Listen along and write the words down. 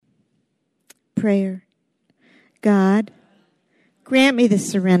prayer. God, grant me the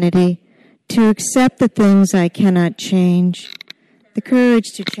serenity to accept the things I cannot change, the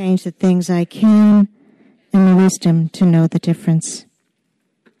courage to change the things I can, and the wisdom to know the difference.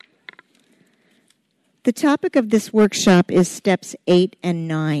 The topic of this workshop is steps 8 and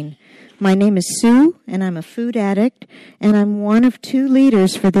 9. My name is Sue, and I'm a food addict, and I'm one of 2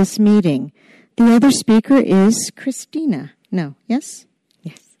 leaders for this meeting. The other speaker is Christina. No, yes?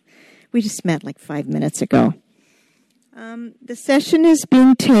 Yes. We just met like 5 minutes ago. The session is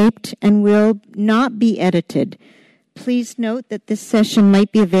being taped and will not be edited. Please note that this session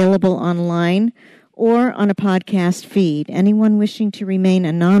might be available online or on a podcast feed. Anyone wishing to remain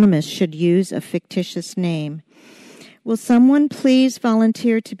anonymous should use a fictitious name. Will someone please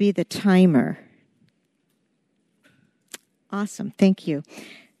volunteer to be the timer? Awesome, thank you.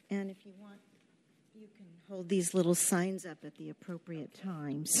 And if you want, you can hold these little signs up at the appropriate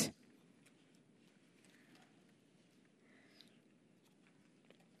times.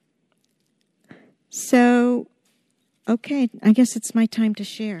 So, okay, I guess it's my time to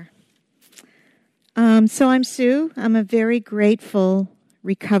share. So I'm Sue. I'm a very grateful,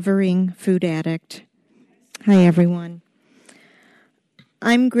 recovering food addict. Hi, everyone.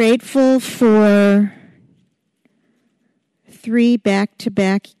 I'm grateful for 3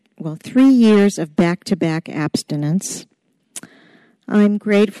 years of back-to-back abstinence. I'm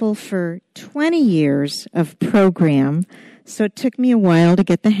grateful for 20 years of program, so it took me a while to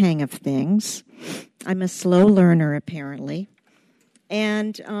get the hang of things. I'm a slow learner, apparently.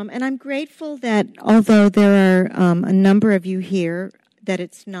 And I'm grateful that although there are a number of you here, that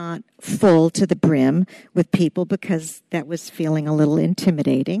it's not full to the brim with people, because that was feeling a little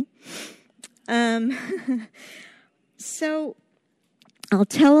intimidating. So I'll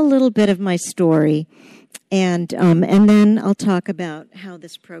tell a little bit of my story, and then I'll talk about how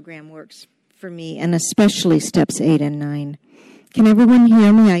this program works for me, and especially steps 8 and 9. Can everyone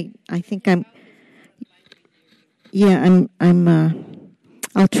hear me? I think I'm. Yeah,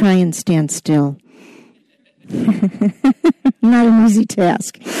 I'll try and stand still. Not an easy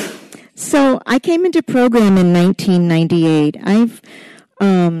task. So I came into program in 1998. I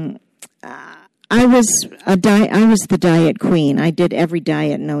was the diet queen. I did every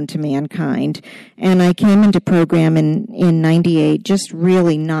diet known to mankind, and I came into program in 98 just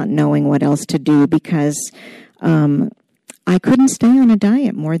really not knowing what else to do, because I couldn't stay on a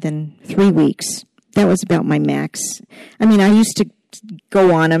diet more than 3 weeks. That was about my max. I mean, I used to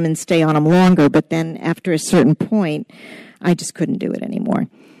go on them and stay on them longer, but then after a certain point, I just couldn't do it anymore.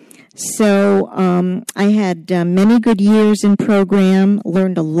 So I had many good years in program,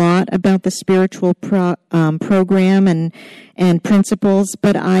 learned a lot about the spiritual program and principles,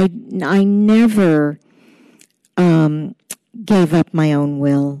 but I never gave up my own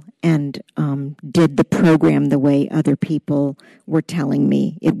will and did the program the way other people were telling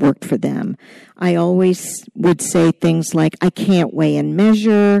me it worked for them. I always would say things like, I can't weigh and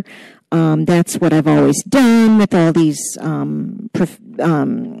measure. That's what I've always done with all these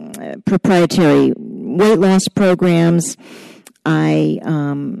proprietary weight loss programs. I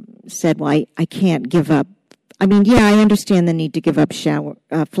said, well, I can't give up. I mean, yeah, I understand the need to give up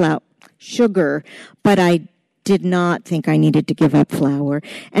sugar, but I did not think I needed to give up flour.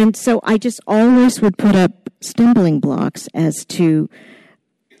 And so I just always would put up stumbling blocks as to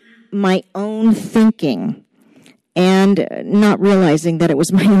my own thinking, and not realizing that it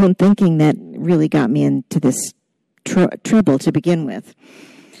was my own thinking that really got me into this trouble to begin with.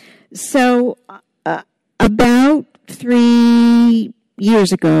 So about 3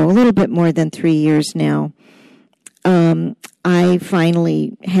 years ago, a little bit more than 3 years now, I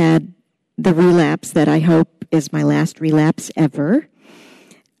finally had the relapse that I hope is my last relapse ever.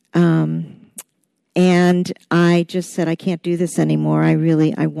 And I just said, I can't do this anymore. I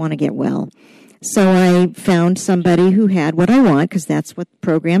want to get well. So I found somebody who had what I want, because that's what the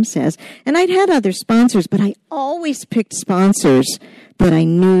program says. And I'd had other sponsors, but I always picked sponsors that I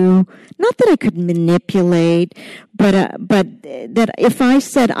knew, not that I could manipulate, but that if I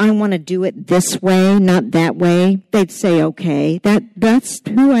said I want to do it this way, not that way, they'd say okay. That's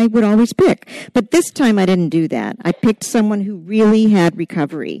who I would always pick. But this time I didn't do that. I picked someone who really had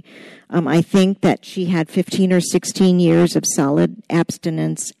recovery. I think that she had 15 or 16 years of solid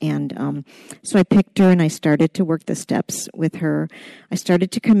abstinence, and so I picked her and I started to work the steps with her. I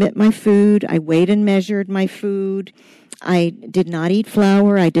started to commit my food. I weighed and measured my food. I did not eat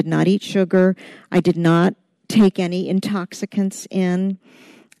flour. I did not eat sugar. I did not take any intoxicants in,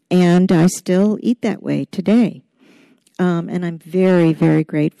 and I still eat that way today. And I'm very, very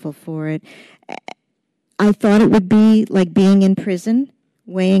grateful for it. I thought it would be like being in prison,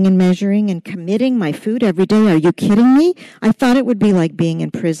 weighing and measuring and committing my food every day. Are you kidding me? I thought it would be like being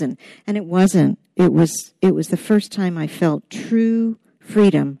in prison, and it wasn't. It was the first time I felt true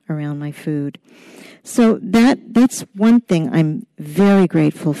freedom around my food. So that's one thing I'm very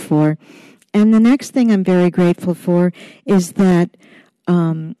grateful for. And the next thing I'm very grateful for is that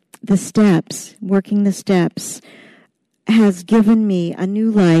the steps, working the steps, has given me a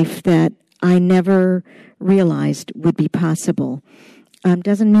new life that I never realized would be possible.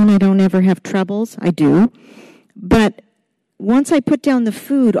 Doesn't mean I don't ever have troubles. I do. But once I put down the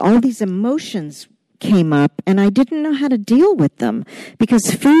food, all these emotions came up, and I didn't know how to deal with them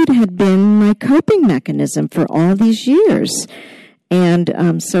because food had been my coping mechanism for all these years.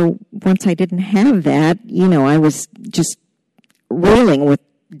 And so once I didn't have that, I was just reeling with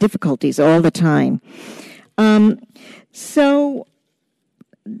difficulties all the time. So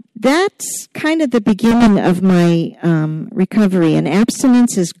that's kind of the beginning of my recovery. And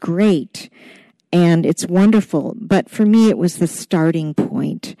abstinence is great, and it's wonderful. But for me, it was the starting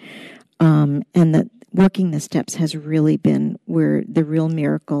point. And the working the steps has really been where the real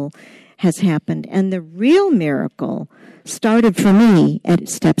miracle has happened. And the real miracle started for me at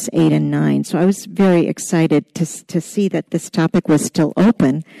steps 8 and 9. So I was very excited to see that this topic was still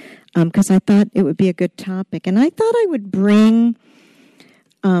open, because I thought it would be a good topic. And I thought I would bring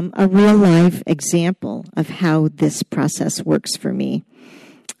a real life example of how this process works for me.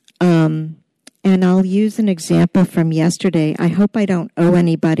 And I'll use an example from yesterday. I hope I don't owe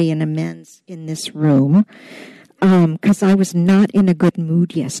anybody an amends in this room, because I was not in a good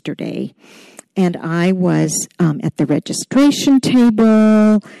mood yesterday. And I was at the registration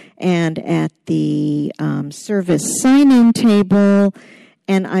table and at the service sign-in table,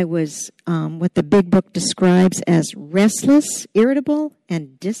 and I was what the Big Book describes as restless, irritable,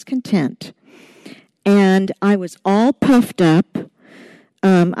 and discontent. And I was all puffed up.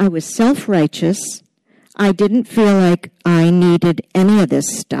 I was self-righteous. I didn't feel like I needed any of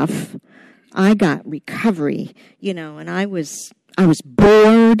this stuff. I got recovery, and I was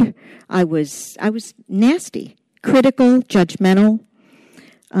bored. I was nasty, critical, judgmental.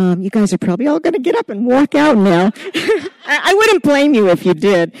 You guys are probably all going to get up and walk out now. I wouldn't blame you if you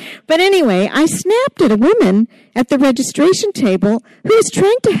did. But anyway, I snapped at a woman at the registration table who was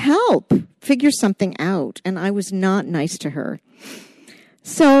trying to help figure something out, and I was not nice to her.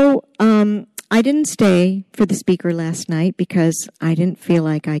 So I didn't stay for the speaker last night because I didn't feel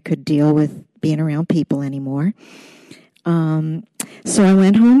like I could deal with being around people anymore. So I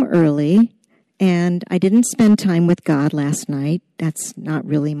went home early, and I didn't spend time with God last night. That's not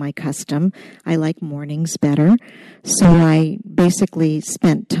really my custom. I like mornings better. So I basically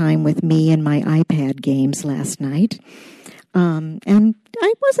spent time with me and my iPad games last night. And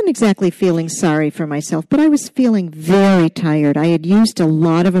I wasn't exactly feeling sorry for myself, but I was feeling very tired. I had used a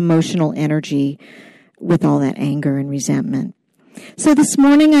lot of emotional energy with all that anger and resentment. So this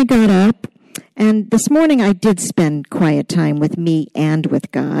morning I got up, and this morning I did spend quiet time with me and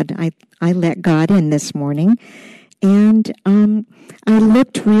with God. I let God in this morning, and I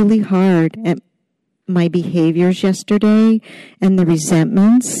looked really hard at my behaviors yesterday and the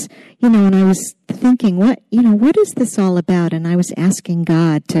resentments, and I was thinking, what is this all about? And I was asking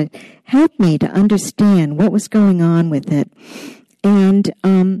God to help me to understand what was going on with it. And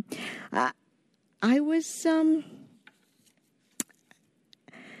I wasn't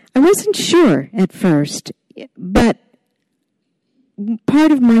sure at first, but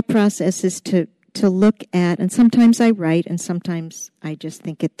part of my process is to look at, and sometimes I write and sometimes I just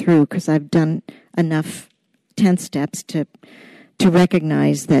think it through because I've done enough 10 steps to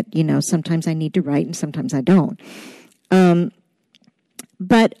recognize that, sometimes I need to write and sometimes I don't.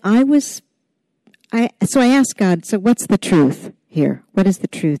 But I asked God, so what's the truth here? What is the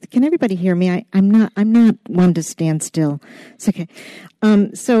truth? Can everybody hear me? I'm not one to stand still. It's okay.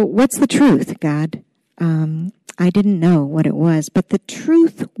 So what's the truth, God? I didn't know what it was, but the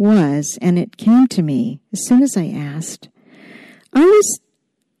truth was, and it came to me as soon as I asked, I was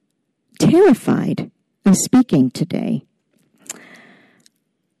terrified of speaking today.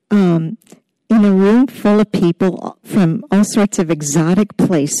 In a room full of people from all sorts of exotic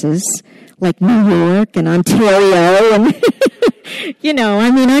places, like New York and Ontario,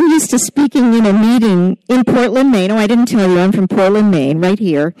 and I'm used to speaking in a meeting in Portland, Maine. Oh, I didn't tell you, I'm from Portland, Maine, right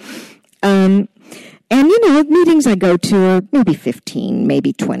here. And, meetings I go to are maybe 15,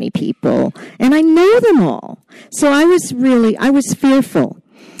 maybe 20 people, and I know them all. So I was fearful.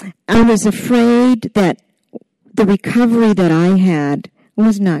 I was afraid that the recovery that I had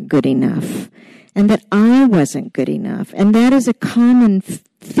was not good enough, and that I wasn't good enough. And that is a common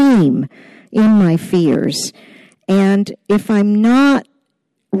theme in my fears. And if I'm not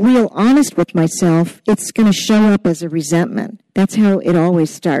real honest with myself, it's going to show up as a resentment. That's how it always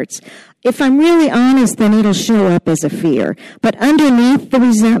starts. If I'm really honest, then it'll show up as a fear. But underneath the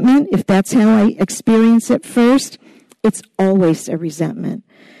resentment, if that's how I experience it first, it's always a resentment.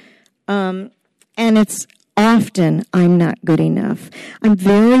 And it's often, I'm not good enough. I'm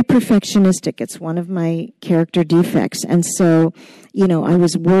very perfectionistic. It's one of my character defects. And so, I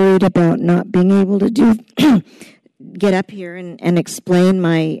was worried about not being able to get up here and explain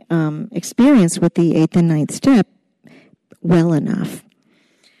my experience with the 8th and 9th step well enough.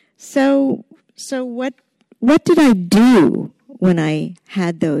 So what did I do when I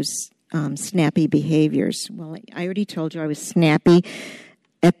had those snappy behaviors? Well, I already told you I was snappy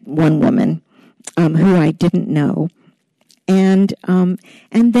at one woman who I didn't know, and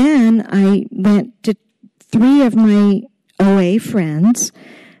then I went to 3 of my OA friends,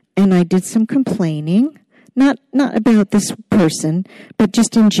 and I did some complaining, not about this person, but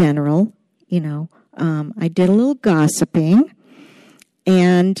just in general. I did a little gossiping,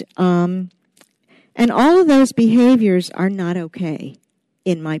 and all of those behaviors are not okay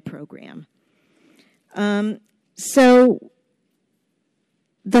in my program. So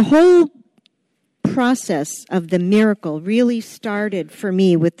the whole process of the miracle really started for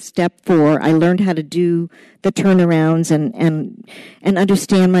me with step 4. I learned how to do the turnarounds and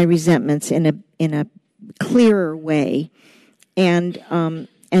understand my resentments in a clearer way, and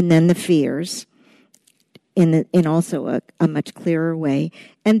then the fears in also a much clearer way.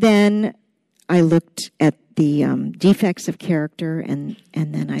 And then I looked at the defects of character, and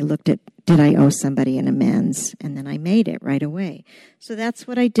then I looked at, did I owe somebody an amends? And then I made it right away. So that's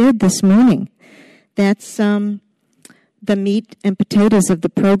what I did this morning. That's the meat and potatoes of the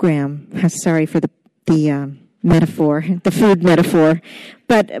program. Sorry for the metaphor, the food metaphor.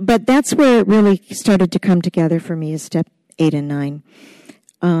 But that's where it really started to come together for me, is step 8 and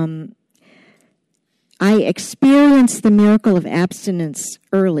 9. I experienced the miracle of abstinence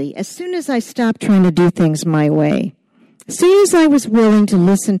early, as soon as I stopped trying to do things my way. As soon as I was willing to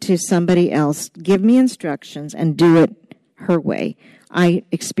listen to somebody else, give me instructions, and do it her way, I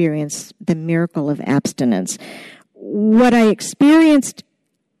experienced the miracle of abstinence. What I experienced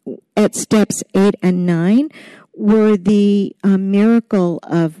at steps 8 and 9 were the miracle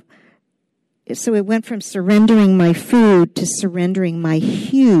of, so it went from surrendering my food to surrendering my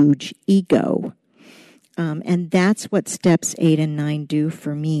huge ego. And that's what steps 8 and 9 do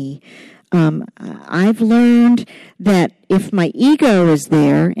for me. I've learned that if my ego is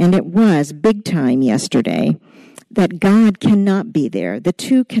there, and it was big time yesterday, that God cannot be there. The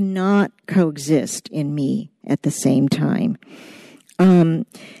two cannot coexist in me at the same time. And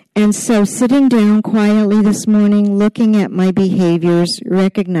so sitting down quietly this morning, looking at my behaviors,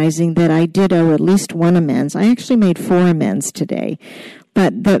 recognizing that I did owe at least 1 amends. I actually made 4 amends today.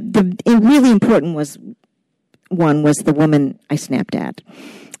 But the really important one was the woman I snapped at.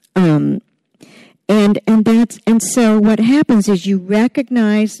 And so what happens is you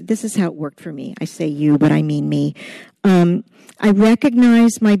recognize, this is how it worked for me. I say you, but I mean me. I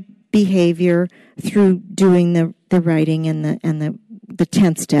recognize my behavior through doing the writing and the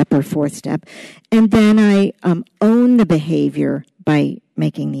 10th step or 4th step. And then I own the behavior by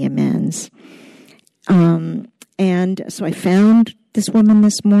making the amends. And so I found this woman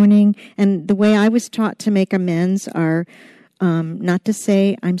this morning, and the way I was taught to make amends are not to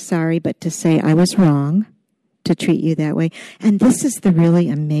say I'm sorry, but to say I was wrong to treat you that way. And this is the really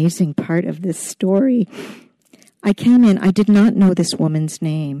amazing part of this story. I came in, I did not know this woman's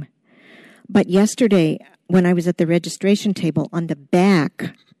name, but yesterday when I was at the registration table, on the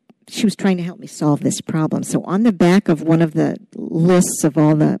back, she was trying to help me solve this problem. So on the back of one of the lists of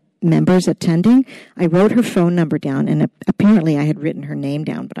all the members attending, I wrote her phone number down, and apparently I had written her name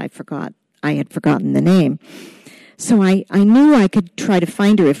down, but I had forgotten the name. So I knew I could try to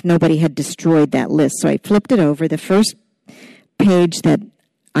find her if nobody had destroyed that list. So I flipped it over. The first page that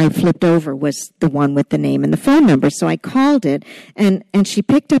I flipped over was the one with the name and the phone number. So I called it, and she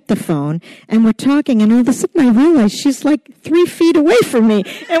picked up the phone, and we're talking, and all of a sudden I realized she's like 3 feet away from me,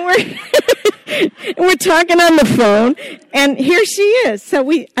 and we're talking on the phone, and here she is. So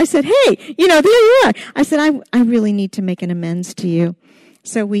I said, hey, there you are. I said, I really need to make an amends to you.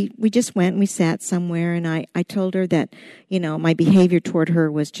 So we just went and we sat somewhere, and I told her that, my behavior toward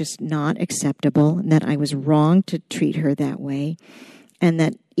her was just not acceptable, and that I was wrong to treat her that way. And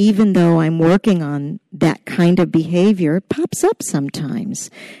that even though I'm working on that kind of behavior, it pops up sometimes.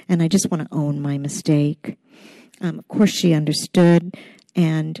 And I just want to own my mistake. Of course, she understood.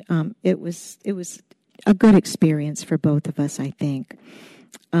 And it was a good experience for both of us, I think.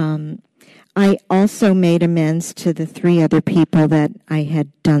 I also made amends to the 3 other people that I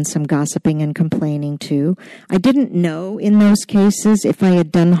had done some gossiping and complaining to. I didn't know in those cases if I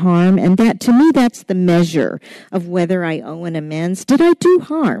had done harm, and that, to me, that's the measure of whether I owe an amends. Did I do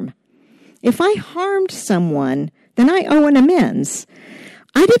harm? If I harmed someone, then I owe an amends.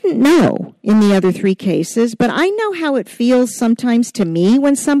 I didn't know in the other 3 cases, but I know how it feels sometimes to me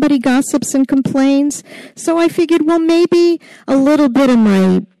when somebody gossips and complains. So I figured, well, maybe a little bit of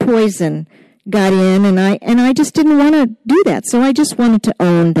my poison got in, and I just didn't want to do that. So I just wanted to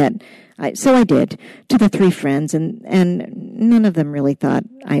own that. So I did to the 3 friends, and none of them really thought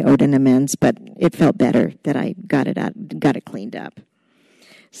I owed an amends, but it felt better that I got it cleaned up.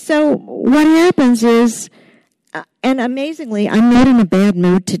 So what happens is, and amazingly, I'm not in a bad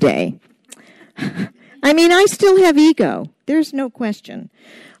mood today. I mean, I still have ego. There's no question.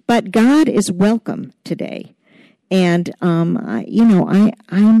 But God is welcome today. And,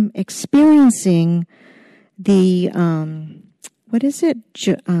 I'm experiencing the, what is it?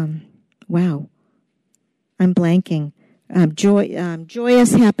 Wow. I'm blanking.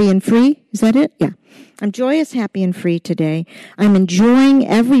 Joyous, happy, and free. Is that it? Yeah. I'm joyous, happy, and free today. I'm enjoying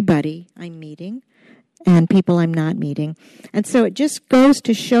everybody I'm meeting and people I'm not meeting. And so it just goes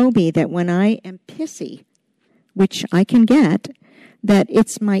to show me that when I am pissy, which I can get, that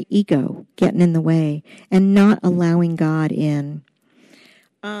it's my ego getting in the way and not allowing God in.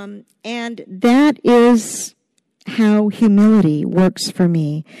 And that is how humility works for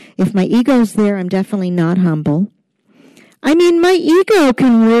me. If my ego's there, I'm definitely not humble. I mean, my ego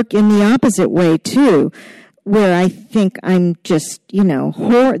can work in the opposite way, too, where I think I'm just,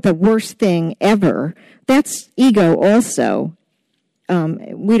 the worst thing ever. That's ego also.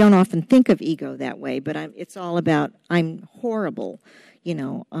 We don't often think of ego that way, but it's all about I'm horrible.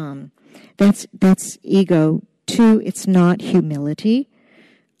 That's ego too. It's not humility.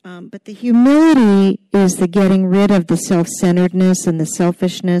 But the humility is the getting rid of the self-centeredness and the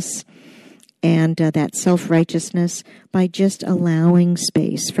selfishness and that self-righteousness by just allowing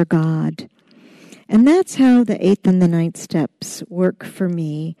space for God. And that's how the 8th and the 9th steps work for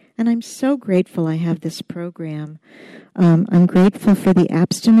me. And I'm so grateful I have this program. I'm grateful for the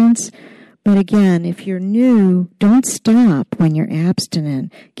abstinence. But again, if you're new, don't stop when you're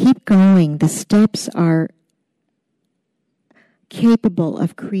abstinent. Keep going. The steps are capable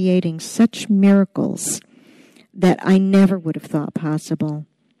of creating such miracles that I never would have thought possible.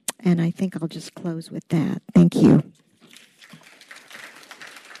 And I think I'll just close with that. Thank you.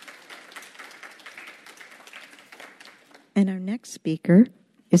 And our next speaker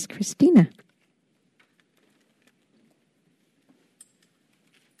is Christina.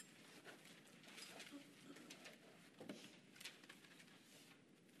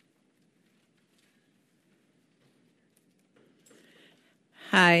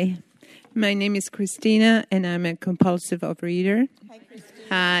 Hi, my name is Christina, and I'm a compulsive overeater. Hi, Christina.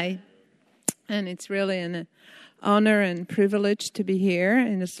 Hi. And it's really an honor and privilege to be here,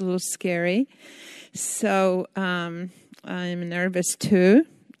 and it's a little scary. So I'm nervous too,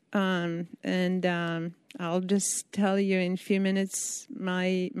 and I'll just tell you in a few minutes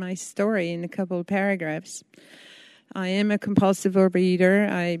my story in a couple of paragraphs. I am a compulsive overeater.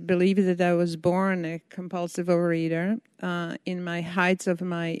 I believe that I was born a compulsive overeater. In my heights of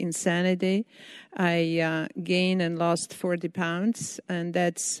my insanity, I gained and lost 40 pounds, and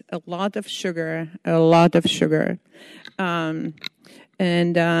that's a lot of sugar. The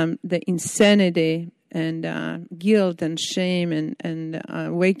insanity and guilt and shame and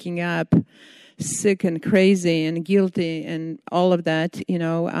waking up sick and crazy and guilty and all of that,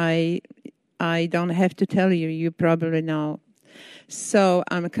 I don't have to tell you. You probably know. So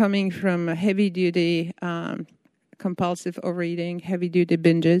I'm coming from a heavy-duty compulsive overeating, heavy-duty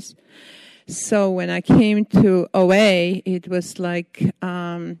binges. So when I came to OA, it was like,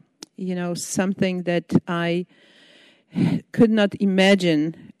 something that I could not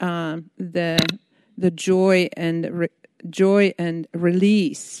imagine, the joy and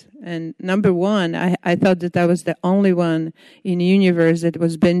release. And number one, I thought that I was the only one in the universe that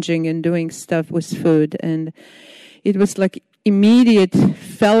was binging and doing stuff with food. And it was like immediate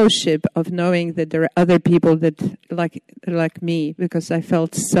fellowship of knowing that there are other people that like me, because I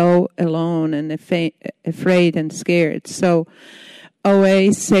felt so alone and afraid and scared. So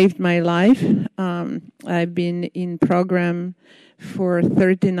OA saved my life. I've been in program for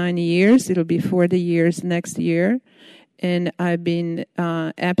 39 years. It'll be 40 years next year. And I've been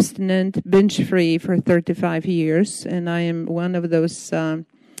abstinent, binge-free for 35 years. And I am one of those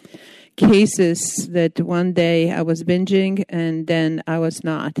cases that one day I was binging and then I was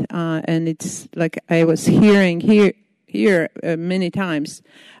not. And it's like I was hearing here many times,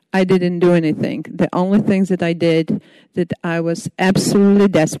 I didn't do anything. The only things that I did, that I was absolutely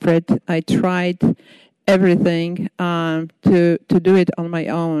desperate. I tried everything to do it on my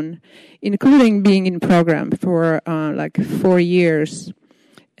own, including being in program for like 4 years.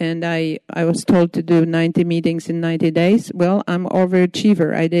 And I was told to do 90 meetings in 90 days. Well, I'm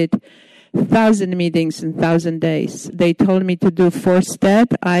overachiever. I did 1,000 meetings in 1,000 days. They told me to do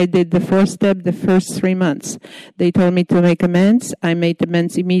 4-step. I did the 4-step the first 3 months. They told me to make amends. I made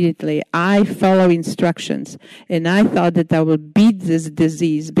amends immediately. I follow instructions. And I thought that I would beat this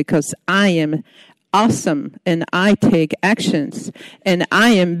disease because I am awesome and I take actions. And I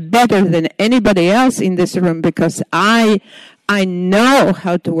am better than anybody else in this room because I know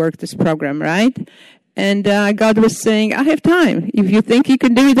how to work this program, right? And God was saying, I have time. If you think you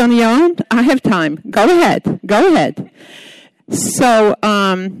can do it on your own, I have time. Go ahead. Go ahead. So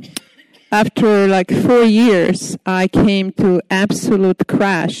after like 4 years, I came to absolute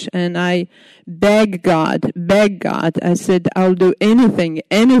crash, and I begged God. I said, I'll do anything.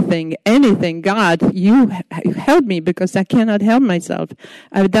 God, you help me because I cannot help myself.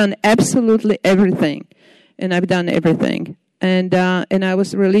 I've done absolutely everything, and I've done everything. And I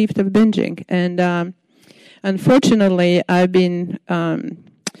was relieved of binging. And unfortunately, I've been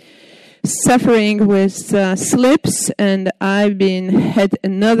suffering with slips, and I've had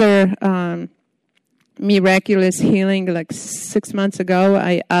another miraculous healing. Like 6 months ago,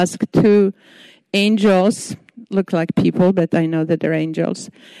 I asked 2 angels, look like people, but I know that they're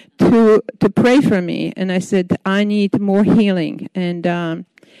angels, to pray for me. And I said, I need more healing. And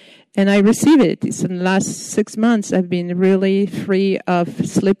I received it. It's in the last 6 months, I've been really free of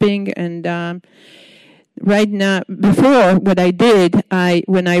slipping. And right now, before what I did,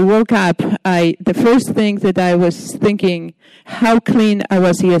 when I woke up, the first thing that I was thinking, how clean I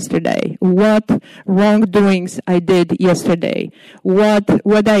was yesterday, what wrongdoings I did yesterday, what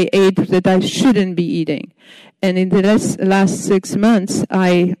I ate that I shouldn't be eating. And in the last 6 months,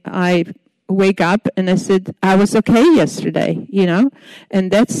 I wake up and I said, I was okay yesterday,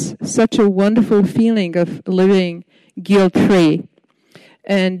 and that's such a wonderful feeling of living guilt-free.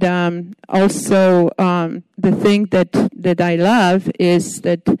 And also the thing that I love is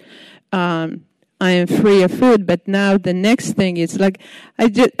that I am free of food, but now the next thing is like, I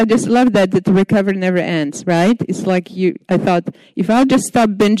just love that the recovery never ends, right? It's like I thought, if I'll just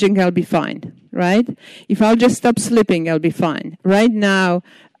stop binging, I'll be fine, right? If I'll just stop sleeping, I'll be fine. Right now,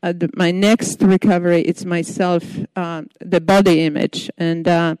 my next recovery, it's myself, the body image. And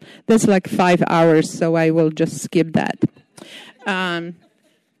that's like 5 hours, so I will just skip that.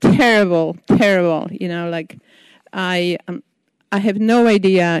 Terrible. Like I have no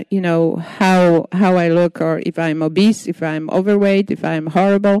idea, how I look, or if I'm obese, if I'm overweight, if I'm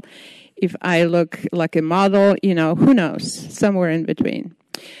horrible, if I look like a model, who knows, somewhere in between.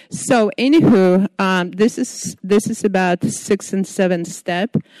 So, anywho, this is about 6 and 7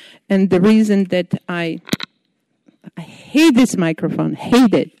 step, and the reason that I hate this microphone,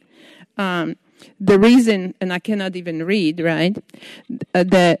 hate it. The reason, and I cannot even read, right?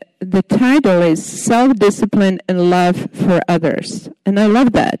 The title is Self-Discipline and Love for Others, and I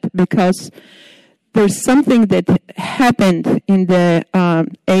love that because there's something that happened in the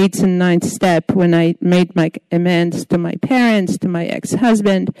 8th and 9th step when I made my amends to my parents, to my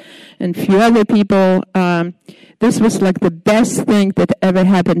ex-husband, and a few other people. This was like the best thing that ever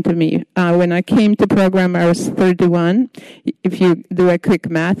happened to me. When I came to program, I was 31. If you do a quick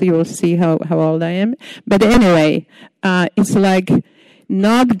math, you will see how old I am. But anyway, it's like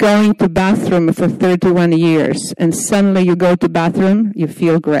not going to bathroom for 31 years, and suddenly you go to bathroom, you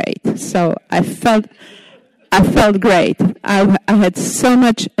feel great. So I felt great. I had so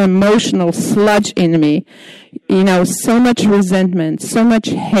much emotional sludge in me, so much resentment, so much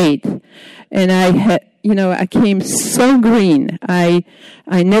hate, and I came so green. I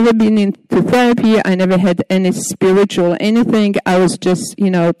never been into therapy. I never had any spiritual anything. I was just,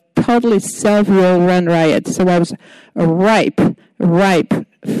 totally self-will run riot. So I was ripe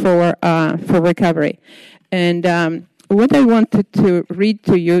for recovery. And what I wanted to read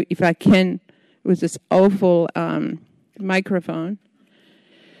to you, if I can, with this awful microphone,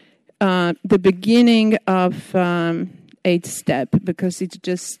 the beginning of 8th step, because it's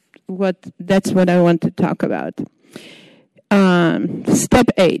just that's what I want to talk about. Step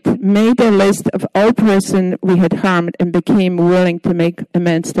 8, made a list of all persons we had harmed and became willing to make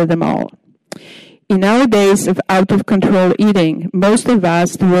amends to them all. In our days of out-of-control eating, most of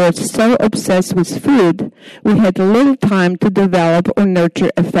us were so obsessed with food, we had little time to develop or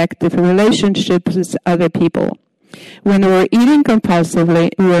nurture effective relationships with other people. When we were eating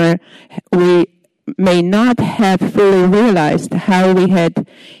compulsively, we may not have fully realized how we had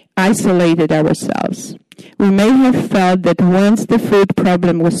isolated ourselves. We may have felt that once the food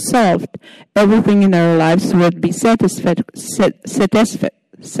problem was solved, everything in our lives would be satisfactory.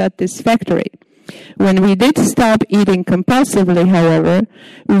 When we did stop eating compulsively, however,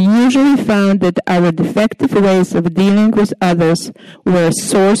 we usually found that our defective ways of dealing with others were a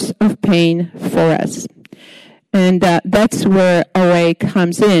source of pain for us. And that's where OA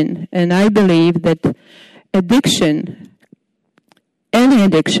comes in. And I believe that any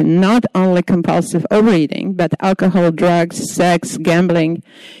addiction, not only compulsive overeating, but alcohol, drugs, sex, gambling,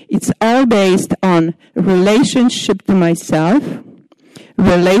 it's all based on relationship to myself,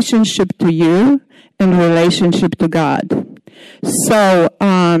 relationship to you, and relationship to God. So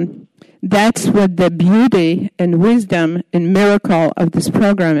that's what the beauty and wisdom and miracle of this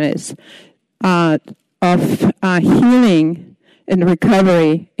program is, of healing and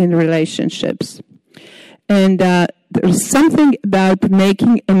recovery in relationships. And there's something about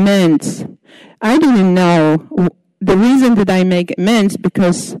making amends. I didn't know the reason that I make amends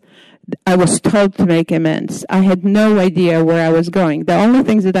because I was told to make amends. I had no idea where I was going. The only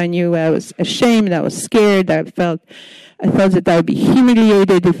things that I knew, I was ashamed, I was scared, I felt that I would be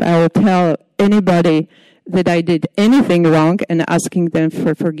humiliated if I would tell anybody that I did anything wrong and asking them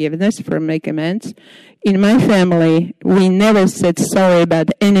for forgiveness, for make amends. In my family, we never said sorry about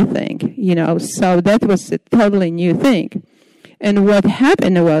anything, so that was a totally new thing. And what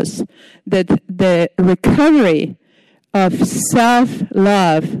happened was that the recovery of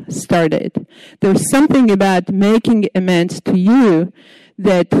self-love started. There was something about making amends to you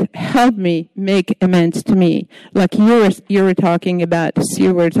that helped me make amends to me. Like you were talking about,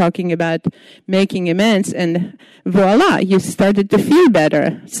 you were talking about making amends, and voila, you started to feel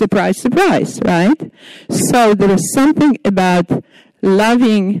better. Surprise, surprise, right? So there is something about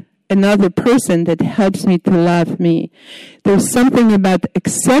loving another person that helps me to love me. There's something about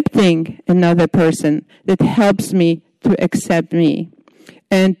accepting another person that helps me to accept me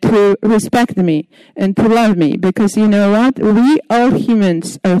and to respect me and to love me. Because you know what? We all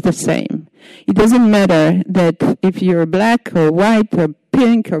humans are the same. It doesn't matter that if you're black or white or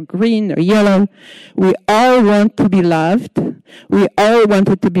pink or green or yellow, we all want to be loved. We all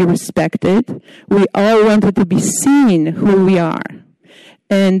wanted to be respected. We all wanted to be seen who we are.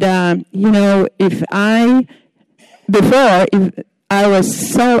 And, if I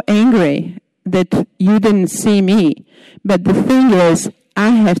was so angry that you didn't see me. But the thing is, I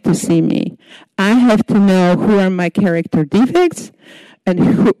have to see me. I have to know who are my character defects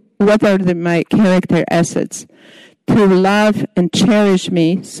and what are my character assets to love and cherish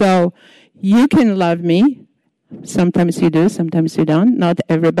me. So you can love me. Sometimes you do, sometimes you don't. Not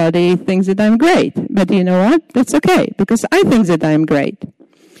everybody thinks that I'm great. But you know what? That's okay, because I think that I'm great.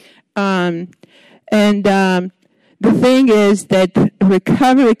 The thing is that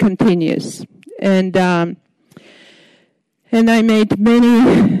recovery continues. And I made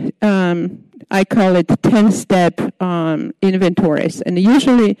many, I call it 10-step inventories. And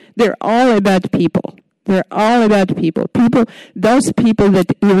usually they're all about people. They're all about people. Those people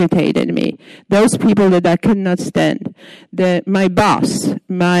that irritated me, those people that I could not stand. My boss,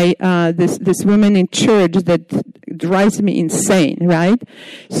 this woman in church that drives me insane, right?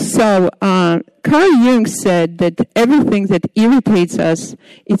 So Carl Jung said that everything that irritates us,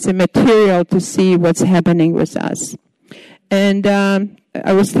 it's a material to see what's happening with us. And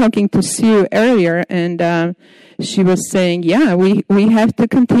I was talking to Sue earlier, and she was saying, yeah, we have to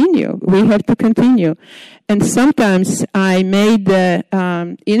continue. We have to continue. And sometimes I made the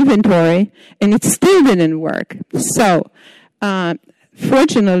inventory, and it still didn't work. So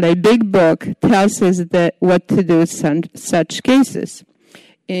fortunately, Big Book tells us what to do in such cases.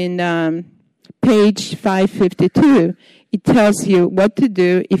 In page 552, it tells you what to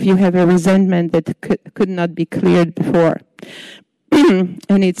do if you have a resentment that could not be cleared before.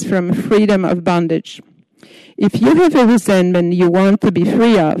 And it's from Freedom of Bondage. If you have a resentment you want to be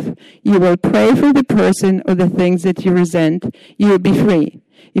free of, you will pray for the person or the things that you resent, you will be free.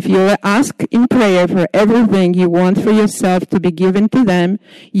 If you ask in prayer for everything you want for yourself to be given to them,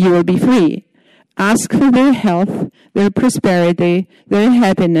 you will be free. Ask for their health, their prosperity, their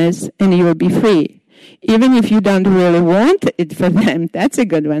happiness, and you will be free. Even if you don't really want it for them, that's a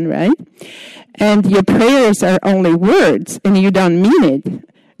good one, right? And your prayers are only words, and you don't mean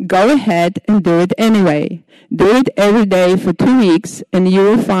it. Go ahead and do it anyway. Do it every day for 2 weeks, and you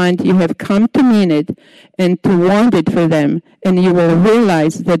will find you have come to mean it and to want it for them, and you will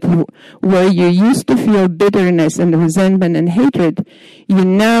realize that where you used to feel bitterness and resentment and hatred, you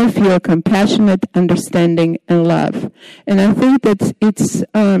now feel compassionate, understanding, and love. And I think that it's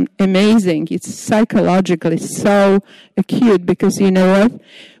amazing. It's psychologically so acute, because you know what?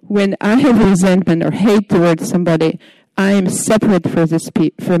 When I have resentment or hate towards somebody, I am separate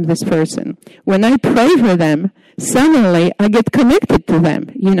from this person. When I pray for them, suddenly I get connected to them,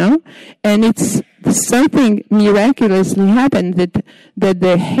 you know? And it's something miraculously happened that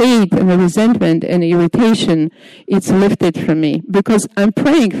the hate and the resentment and irritation, it's lifted from me because I'm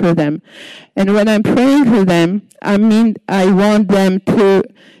praying for them. And when I'm praying for them, I mean, I want them to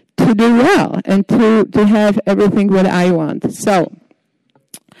do well and to have everything what I want. So,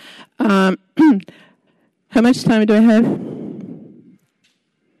 how much time do I have? 7.5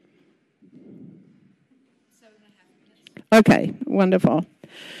 minutes. Okay, wonderful.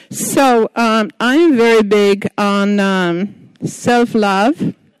 So I'm very big on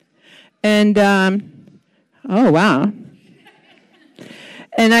self-love, and oh wow.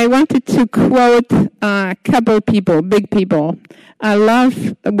 And I wanted to quote a couple people, big people. I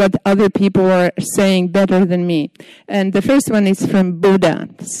love what other people are saying better than me. And the first one is from Buddha.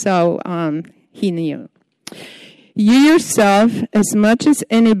 So he knew. You yourself, as much as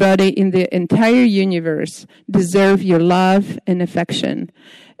anybody in the entire universe, deserve your love and affection.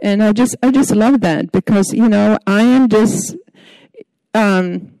 And I just love that, because, you know, I am just,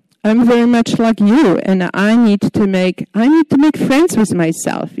 I'm very much like you, and I need to make friends with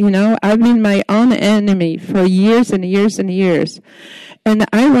myself. You know, I've been my own enemy for years and years and years. And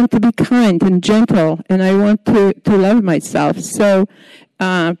I want to be kind and gentle, and I want to love myself. So,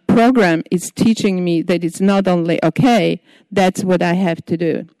 program is teaching me that it's not only okay, that's what I have to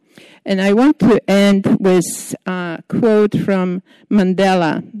do. And I want to end with a quote from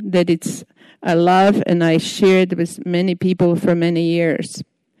Mandela that I love and I shared with many people for many years.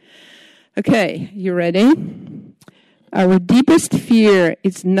 Okay, you ready? Our deepest fear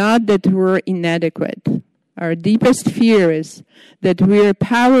is not that we're inadequate. Our deepest fear is that we're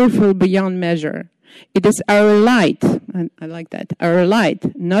powerful beyond measure. It is our light, I like that, our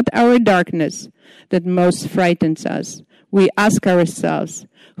light, not our darkness, that most frightens us. We ask ourselves,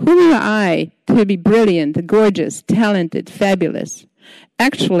 who am I to be brilliant, gorgeous, talented, fabulous?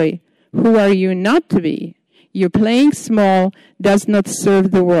 Actually, who are you not to be? Your playing small does not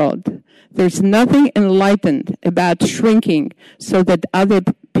serve the world. There's nothing enlightened about shrinking so that other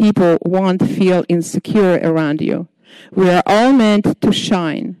people won't feel insecure around you. We are all meant to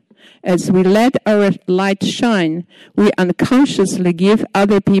shine. As we let our light shine, we unconsciously give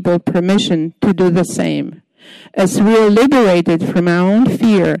other people permission to do the same. As we are liberated from our own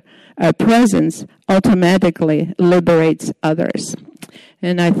fear, our presence automatically liberates others.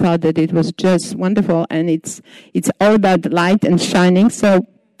 And I thought that it was just wonderful, and it's all about light and shining, so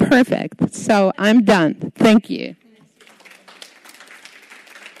perfect. So I'm done. Thank you.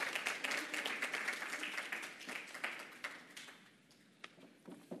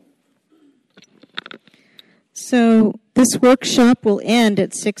 So this workshop will end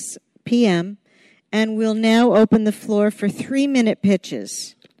at 6 p.m., and we'll now open the floor for 3-minute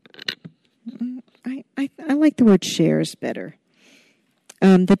pitches. I like the word shares better.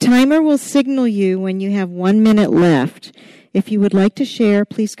 The timer will signal you when you have 1 minute left. If you would like to share,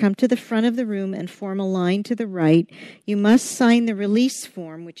 please come to the front of the room and form a line to the right. You must sign the release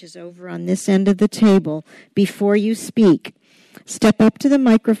form, which is over on this end of the table, before you speak. Step up to the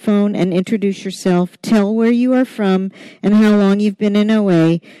microphone and introduce yourself. Tell where you are from and how long you've been in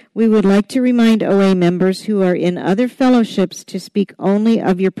OA. We would like to remind OA members who are in other fellowships to speak only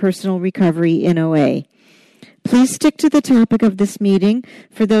of your personal recovery in OA. Please stick to the topic of this meeting.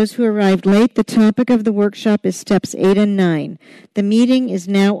 For those who arrived late, the topic of the workshop is steps 8 and 9. The meeting is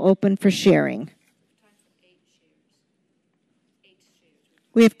now open for sharing.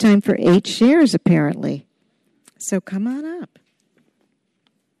 We have time for 8 shares, apparently. So come on up.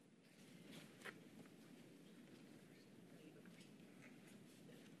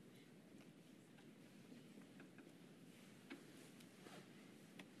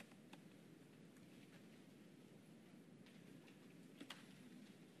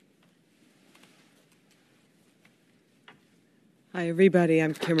 Hi, everybody.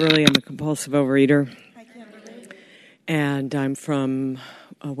 I'm Kimberly. I'm a compulsive overeater. Hi, Kimberly. And I'm from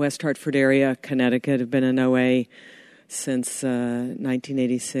West Hartford area, Connecticut. I've been in OA since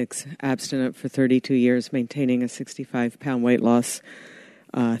 1986, abstinent for 32 years, maintaining a 65-pound weight loss,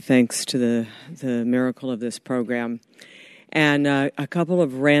 thanks to the miracle of this program. And a couple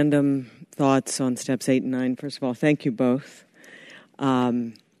of random thoughts on steps 8 and 9. First of all, thank you both.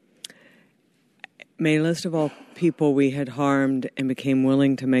 Made a list of all people we had harmed and became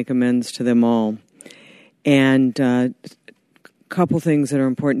willing to make amends to them all. And a couple things that are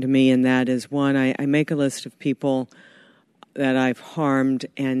important to me, and that is, one, I make a list of people that I've harmed,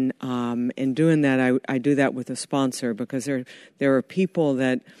 and in doing that, I do that with a sponsor, because there are people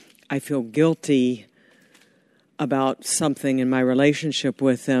that I feel guilty about something in my relationship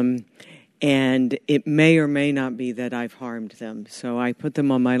with them, and it may or may not be that I've harmed them. So I put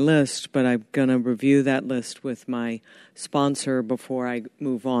them on my list, but I'm going to review that list with my sponsor before I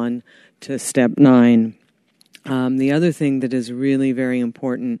move on to step 9. The other thing that is really very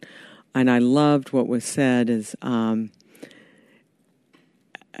important, and I loved what was said, is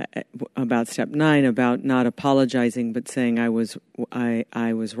about step 9, about not apologizing but saying I was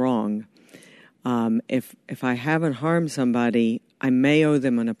wrong. If I haven't harmed somebody, I may owe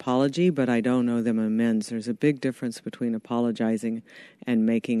them an apology, but I don't owe them amends. There's a big difference between apologizing and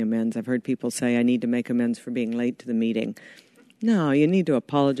making amends. I've heard people say, I need to make amends for being late to the meeting. No, you need to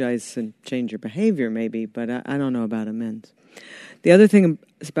apologize and change your behavior maybe, but I don't know about amends. The other thing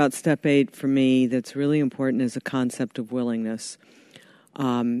about step 8 for me that's really important is the concept of willingness.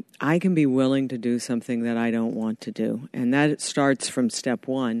 I can be willing to do something that I don't want to do, and that starts from step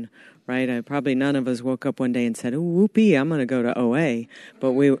 1. Right? Probably none of us woke up one day and said, "Oh, whoopee, I'm going to go to OA."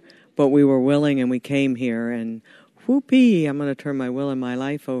 But we were willing, and we came here, and whoopee, I'm going to turn my will and my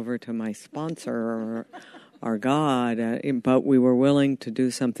life over to my sponsor or our God. But we were willing to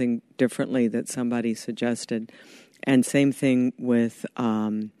do something differently that somebody suggested. And same thing with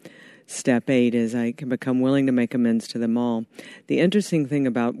step 8 is I can become willing to make amends to them all. The interesting thing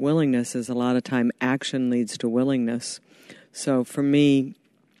about willingness is a lot of time action leads to willingness. So for me,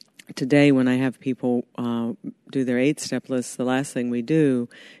 today, when I have people do their 8-step lists, the last thing we do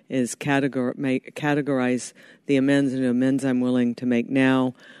is categorize the amends into amends I'm willing to make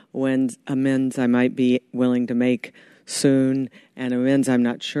now, amends I might be willing to make soon, and amends I'm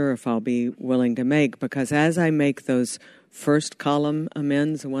not sure if I'll be willing to make. Because as I make those first column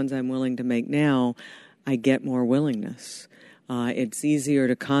amends, the ones I'm willing to make now, I get more willingness. It's easier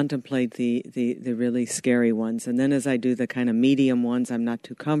to contemplate the really scary ones. And then as I do the kind of medium ones, I'm not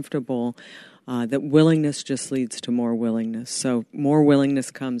too comfortable. That willingness just leads to more willingness. So more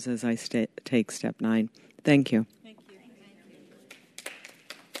willingness comes as I take step 9. Thank you. Thank you.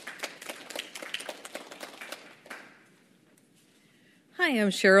 Hi, I'm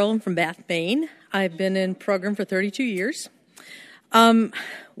Cheryl. I'm from Bath, Maine. I've been in program for 32 years.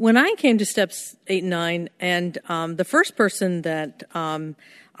 When I came to steps 8 and 9, and the first person that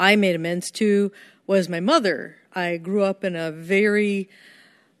I made amends to was my mother. I grew up in a very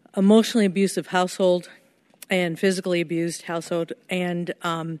emotionally abusive household and physically abused household, and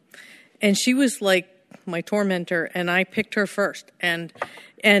she was like my tormentor, and I picked her first. And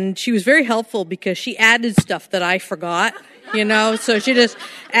she was very helpful because she added stuff that I forgot, so she just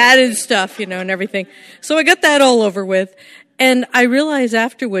added stuff, and everything. So I got that all over with. And I realized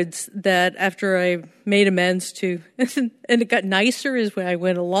afterwards that after I made amends to, and it got nicer as I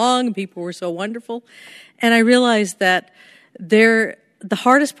went along, and people were so wonderful. And I realized that the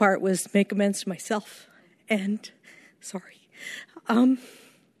hardest part was make amends to myself. And,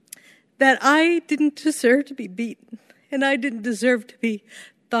 that I didn't deserve to be beaten. And I didn't deserve to be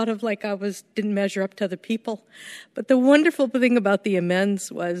thought of like didn't measure up to other people. But the wonderful thing about the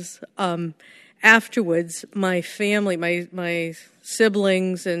amends was, afterwards, my family, my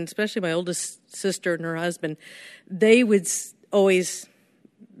siblings, and especially my oldest sister and her husband, they would always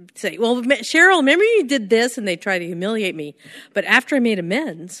say, well, Cheryl, remember you did this? And they'd try to humiliate me. But after I made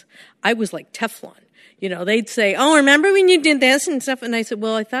amends, I was like Teflon. They'd say, oh, remember when you did this and stuff? And I said,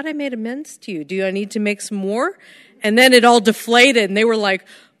 well, I thought I made amends to you. Do I need to make some more? And then it all deflated, and they were like,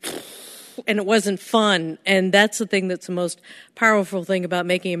 and it wasn't fun. And that's the thing that's the most powerful thing about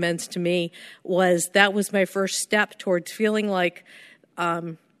making amends to me, was that was my first step towards feeling like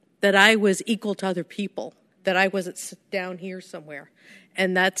that I was equal to other people, that I wasn't down here somewhere.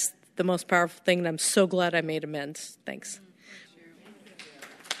 And that's the most powerful thing, and I'm so glad I made amends. Thanks.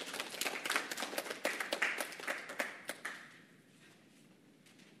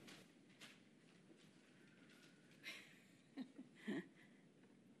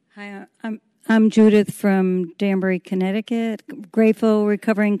 Hi, I'm Judith from Danbury, Connecticut. Grateful,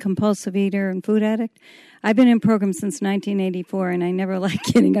 recovering compulsive eater and food addict. I've been in program since 1984, and I never like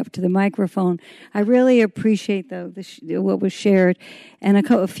getting up to the microphone. I really appreciate what was shared, and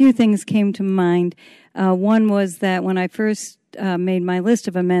a few things came to mind. One was that when I first made my list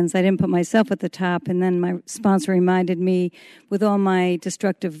of amends, I didn't put myself at the top, and then my sponsor reminded me with all my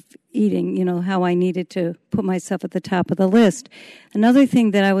destructive eating, how I needed to put myself at the top of the list. Another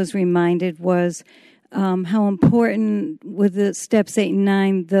thing that I was reminded was how important with the steps 8 and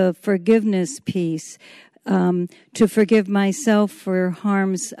 9, the forgiveness piece, to forgive myself for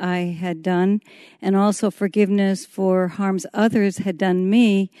harms I had done, and also forgiveness for harms others had done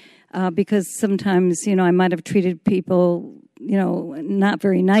me, because sometimes, I might have treated people, not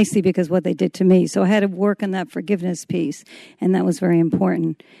very nicely because of what they did to me. So I had to work on that forgiveness piece, and that was very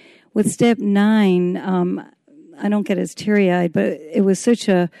important. With step 9, I don't get as teary-eyed, but it was such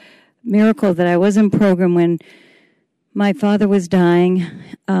a miracle that I was in program when my father was dying,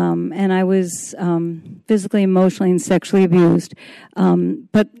 and I was physically, emotionally, and sexually abused.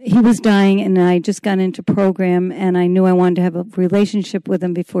 But he was dying, and I just got into program, and I knew I wanted to have a relationship with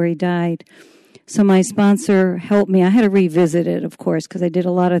him before he died. So my sponsor helped me. I had to revisit it, of course, because I did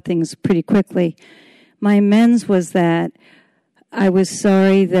a lot of things pretty quickly. My amends was that I was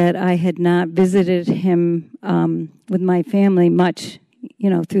sorry that I had not visited him with my family much,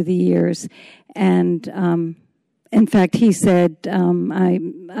 through the years. And in fact, he said,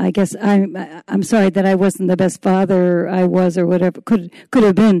 I guess I'm sorry that I wasn't the best father I was or whatever could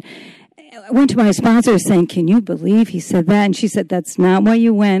have been. I went to my sponsor saying, can you believe he said that? And she said, that's not why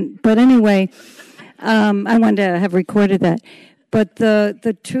you went. But anyway, I wanted to have recorded that. But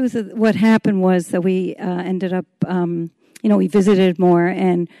the truth of what happened was that we ended up, we visited more,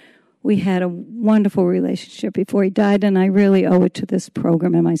 and we had a wonderful relationship before he died, and I really owe it to this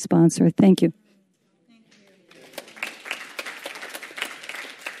program and my sponsor. Thank you.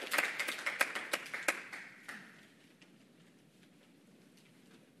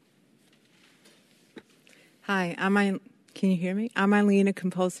 Hi, can you hear me? I'm Eileen, a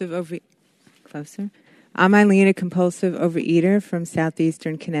compulsive I'm Eileen, a compulsive overeater from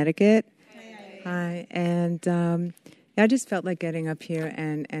southeastern Connecticut. Hi, and I just felt like getting up here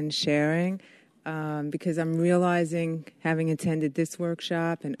and sharing because I'm realizing, having attended this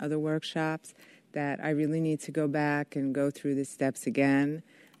workshop and other workshops, that I really need to go back and go through the steps again.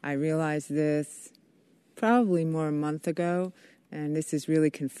 I realized this probably more a month ago, and this is really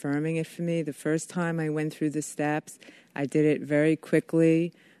confirming it for me. The first time I went through the steps, I did it very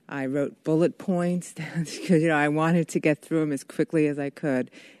quickly. I wrote bullet points because, I wanted to get through them as quickly as I could.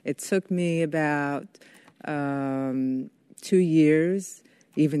 It took me about 2 years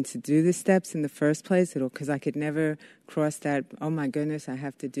even to do the steps in the first place, because I could never cross that, oh my goodness, I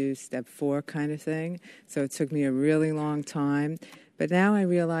have to do step 4 kind of thing. So it took me a really long time. But now I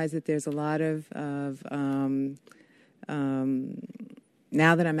realize that there's a lot of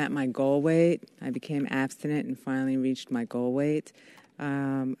now that I'm at my goal weight, I became abstinent and finally reached my goal weight.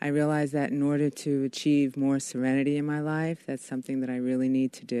 I realize that in order to achieve more serenity in my life, that's something that I really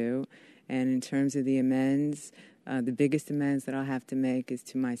need to do. And in terms of the amends, the biggest amends that I'll have to make is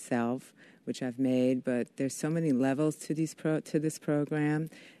to myself, which I've made. But there's so many levels to this program,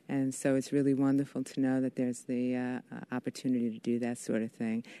 and so it's really wonderful to know that there's the opportunity to do that sort of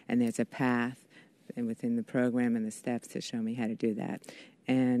thing, and there's a path and within the program and the steps to show me how to do that.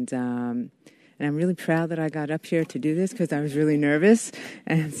 And I'm really proud that I got up here to do this because I was really nervous.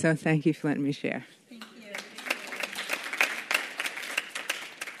 And so thank you for letting me share. Thank you.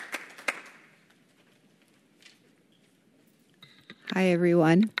 Hi,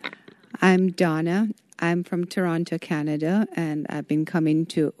 everyone. I'm Donna. I'm from Toronto, Canada, and I've been coming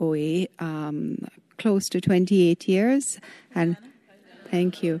to OA close to 28 years. And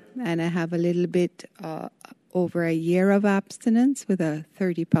thank you. And I have a little bit over a year of abstinence with a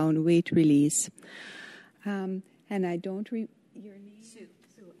 30-pound weight release. And I don't your name? Sue.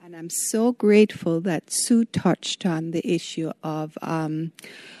 And I'm so grateful that Sue touched on the issue of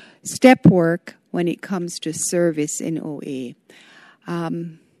step work when it comes to service in OA.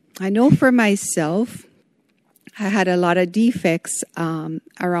 I know for myself, I had a lot of defects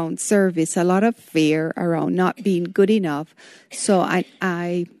around service, a lot of fear around not being good enough. So I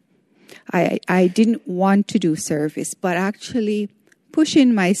didn't want to do service, but actually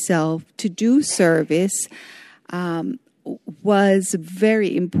pushing myself to do service was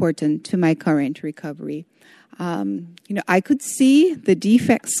very important to my current recovery. I could see the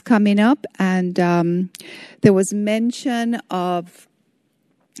defects coming up, and there was mention of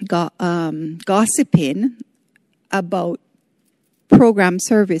gossiping about program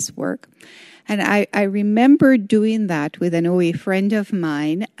service work. And I remember doing that with an OA friend of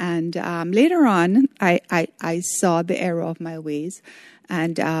mine. And later on, I saw the error of my ways.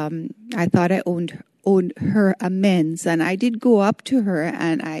 And I thought I owed her amends. And I did go up to her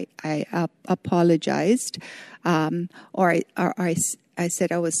and I apologized. I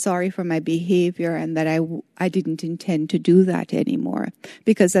said I was sorry for my behavior and that I didn't intend to do that anymore,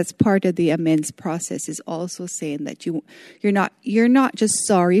 because that's part of the amends process, is also saying that you're not just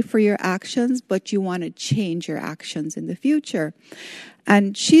sorry for your actions, but you want to change your actions in the future.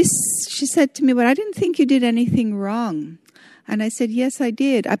 And she said to me, "But I didn't think you did anything wrong." And I said, "Yes, I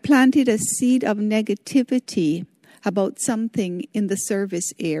did. I planted a seed of negativity about something in the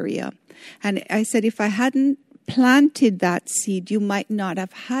service area." And I said, if I hadn't planted that seed, you might not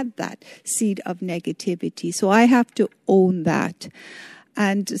have had that seed of negativity. So I have to own that.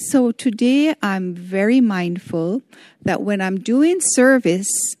 And so today I'm very mindful that when I'm doing service,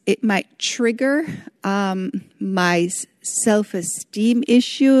 it might trigger my self-esteem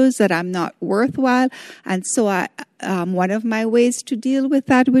issues, that I'm not worthwhile. And so one of my ways to deal with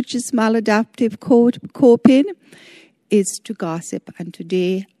that, which is maladaptive coping, is to gossip. And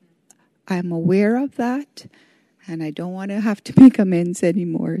today I'm aware of that. And I don't want to have to make amends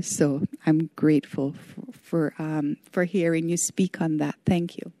anymore. So I'm grateful for hearing you speak on that.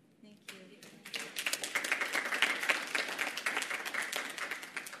 Thank you. Thank you.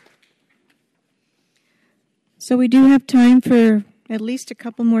 So we do have time for at least a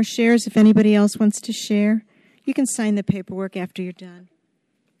couple more shares if anybody else wants to share. You can sign the paperwork after you're done.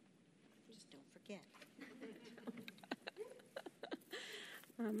 Just don't forget.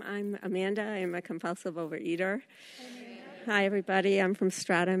 I'm Amanda. I'm a compulsive overeater. Hi, everybody. I'm from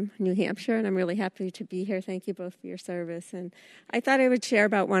Stratham, New Hampshire, and I'm really happy to be here. Thank you both for your service. And I thought I would share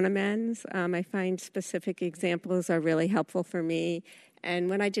about one amends. I find specific examples are really helpful for me. And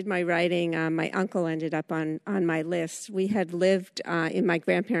when I did my writing, my uncle ended up on my list. We had lived in my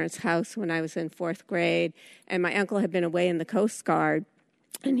grandparents' house when I was in 4th grade, and my uncle had been away in the Coast Guard.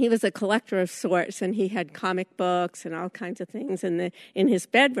 And he was a collector of sorts, and he had comic books and all kinds of things in his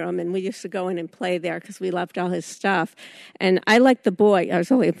bedroom. And we used to go in and play there because we loved all his stuff. And I liked the boy. I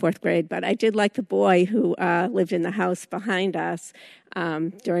was only in 4th grade, but I did like the boy who lived in the house behind us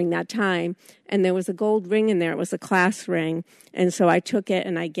during that time. And there was a gold ring in there. It was a class ring. And so I took it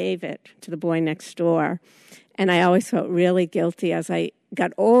and I gave it to the boy next door. And I always felt really guilty as I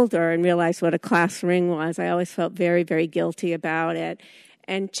got older and realized what a class ring was. I always felt very, very guilty about it.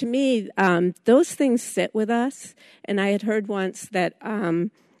 And to me, those things sit with us. And I had heard once that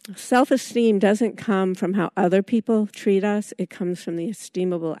self-esteem doesn't come from how other people treat us. It comes from the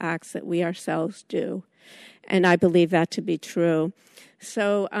esteemable acts that we ourselves do. And I believe that to be true.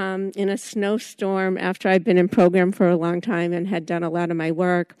 So in a snowstorm, after I'd been in program for a long time and had done a lot of my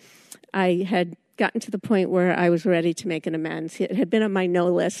work, I had gotten to the point where I was ready to make an amends. It had been on my no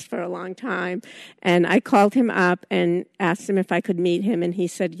list for a long time. And I called him up and asked him if I could meet him, and he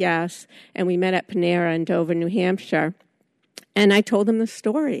said yes. And we met at Panera in Dover, New Hampshire. And I told him the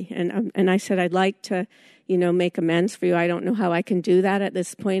story. And I said, I'd like to, make amends for you. I don't know how I can do that at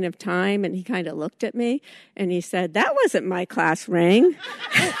this point of time. And he kind of looked at me, and he said, that wasn't my class ring.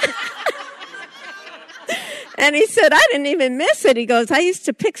 And he said, I didn't even miss it. He goes, I used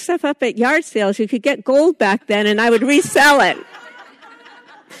to pick stuff up at yard sales. You could get gold back then, and I would resell it.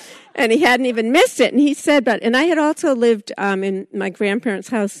 And he hadn't even missed it. And he said, and I had also lived in my grandparents'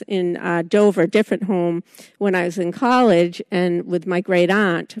 house in Dover, different home, when I was in college, and with my great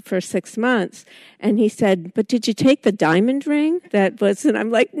aunt for 6 months. And he said, but did you take the diamond ring that was? And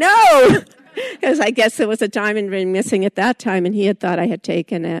I'm like, no, because I guess there was a diamond ring missing at that time, and he had thought I had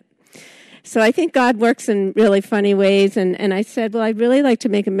taken it. So I think God works in really funny ways. And I said, well, I'd really like to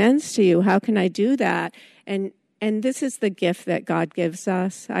make amends to you. How can I do that? And this is the gift that God gives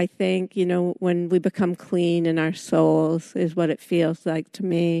us, I think, when we become clean in our souls is what it feels like to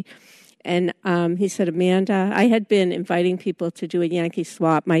me. And he said, Amanda, I had been inviting people to do a Yankee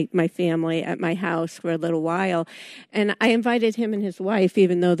swap, my family, at my house for a little while. And I invited him and his wife,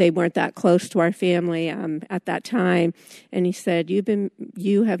 even though they weren't that close to our family at that time. And he said,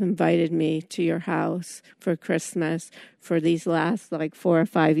 you have invited me to your house for Christmas for these last 4 or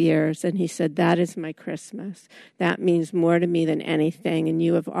 5 years. And he said, that is my Christmas. That means more to me than anything. And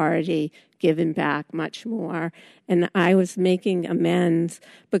you have already given back much more. And I was making amends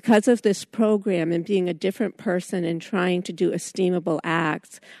because of this program and being a different person and trying to do esteemable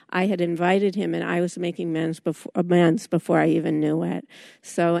acts. I had invited him, and I was making amends before I even knew it.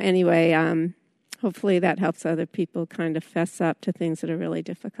 So anyway, hopefully that helps other people kind of fess up to things that are really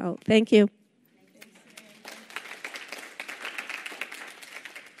difficult. Thank you.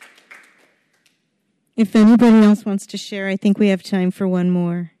 If anybody else wants to share, I think we have time for one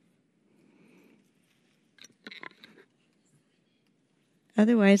more.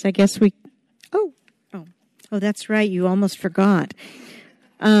 Otherwise, I guess we... Oh, that's right. You almost forgot.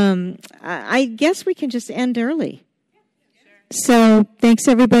 I guess we can just end early. So thanks,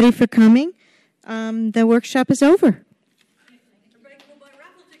 everybody, for coming. The workshop is over. Everybody go buy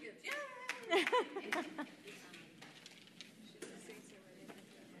raffle tickets.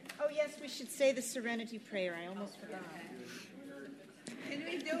 Oh, yes, we should say the Serenity Prayer. I almost forgot. Can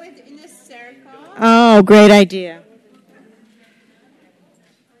we do it in a circle? Oh, great idea.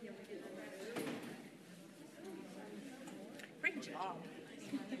 Great job.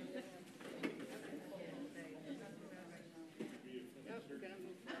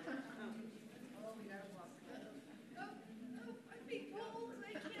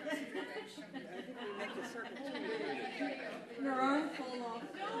 Your arm fall off.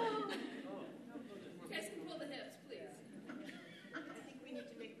 You guys can pull the hips, please. I think we need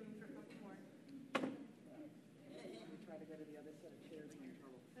to make room for a couple more. Try to go to the other set of chairs when you're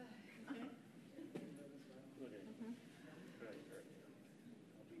trouble.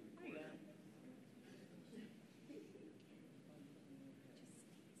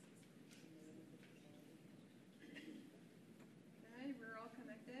 Okay, we're all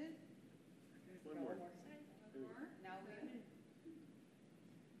connected. One more.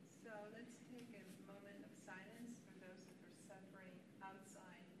 So let's take a moment of silence for those that are suffering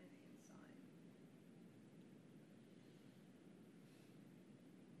outside and inside.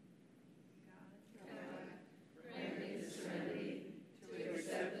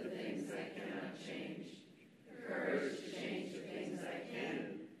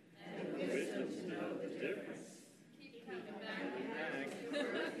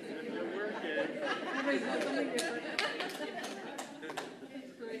 Everybody's got something different.